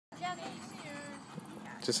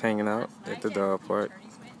Just hanging out at the dog park.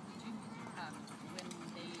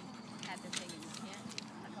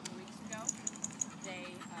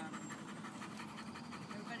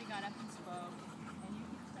 Everybody got up and spoke, and you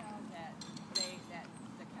could tell that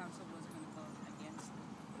the council was going to vote against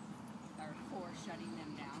or for shutting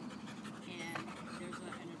them down. And there's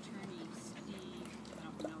an attorney, Steve, I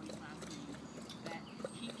don't know his last name, that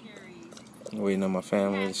he carries. Waiting on my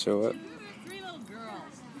family to show up. Three little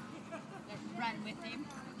girls that run with him,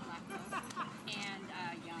 black girls, and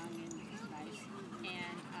young and nice.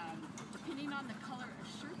 And depending on the color of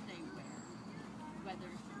shirt they wear,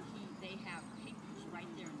 whether they have papers right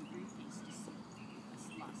there in the briefcase to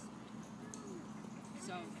see a lawsuit.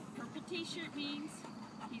 So purple T-shirt means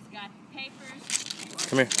he's got papers.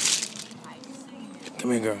 Come here.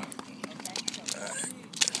 Come here, girl.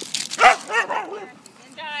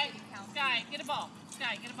 Sky, get a ball.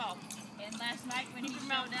 Sky, get a ball. And last night when he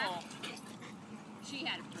showed up, she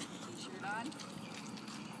had a purple T-shirt on.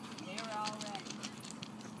 They were all ready.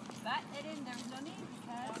 But there was no need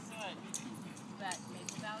because that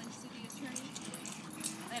Maple Valley City Attorney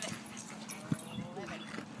is livid.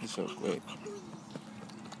 It's so quick.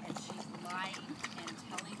 And she's lying and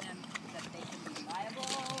telling them that they can be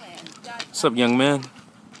liable and... What's up, young man?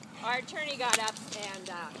 Our attorney got up and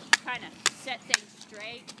kind of set things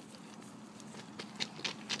straight.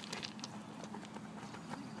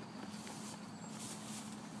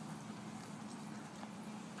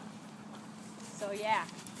 So yeah,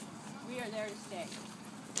 we are there to stay.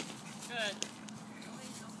 Good.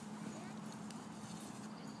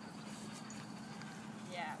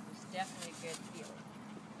 Yeah, it was definitely a good feeling.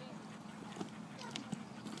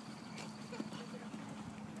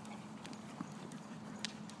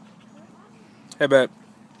 Hey, babe.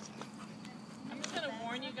 I'm just going to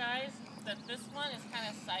warn you guys that this one is kind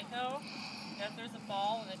of psycho. If there's a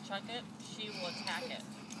ball and I chuck it, she will attack it.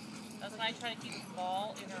 That's why I try to keep the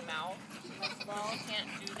ball in her mouth. She can't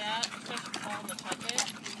do that, especially ball and chuck it.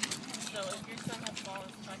 So if your son has a ball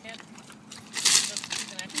and chuck it, just keep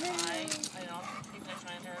an extra eye. I know, keep an extra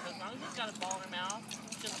eye on her. But as long as she's got a ball in her mouth,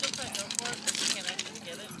 she'll still try to go for it, but she can't actually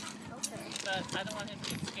get it. Okay. But I don't want him to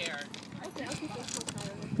get scared. Okay, I'll keep this one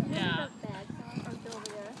tied. Yeah. Bag over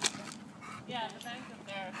there. Yeah, the bag's up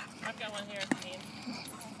there. I've got one here if you need.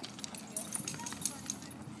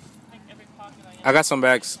 Like every pocket I I got some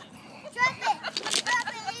bags.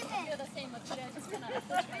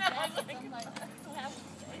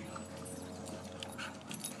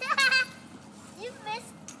 You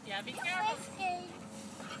missed. Yeah, be careful.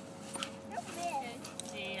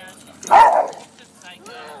 Yeah, she's just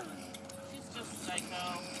psycho. She's just psycho.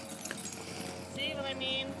 See what I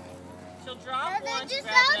mean? She'll drop one, Did you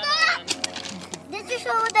grab saw another that? one. Did you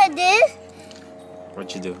show what I did?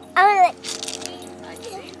 What'd you do? I I see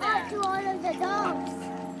went that. to all of the dogs.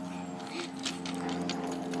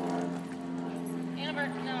 Amber,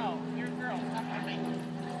 no. You're a girl. Stop moving.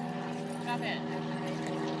 Stop it.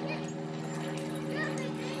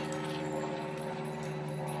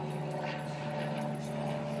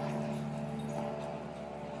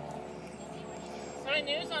 So any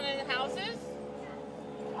news on any houses?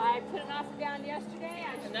 I put an offer down yesterday.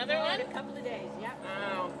 I should Another know one? in a couple of days. Yep.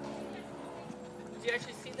 Oh. Did you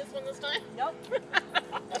actually see this one this time? Nope.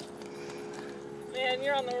 Man,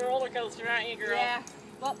 you're on the roller coaster, aren't you, girl? Yeah.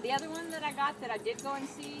 Well, the other one that I got that I did go and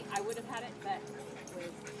see, I would have had it, but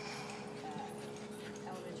with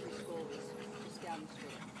elementary school was just down the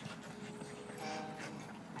street.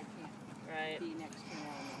 I can't Right. be next to an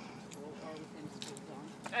elementary school or within school zone.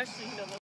 Actually, you know,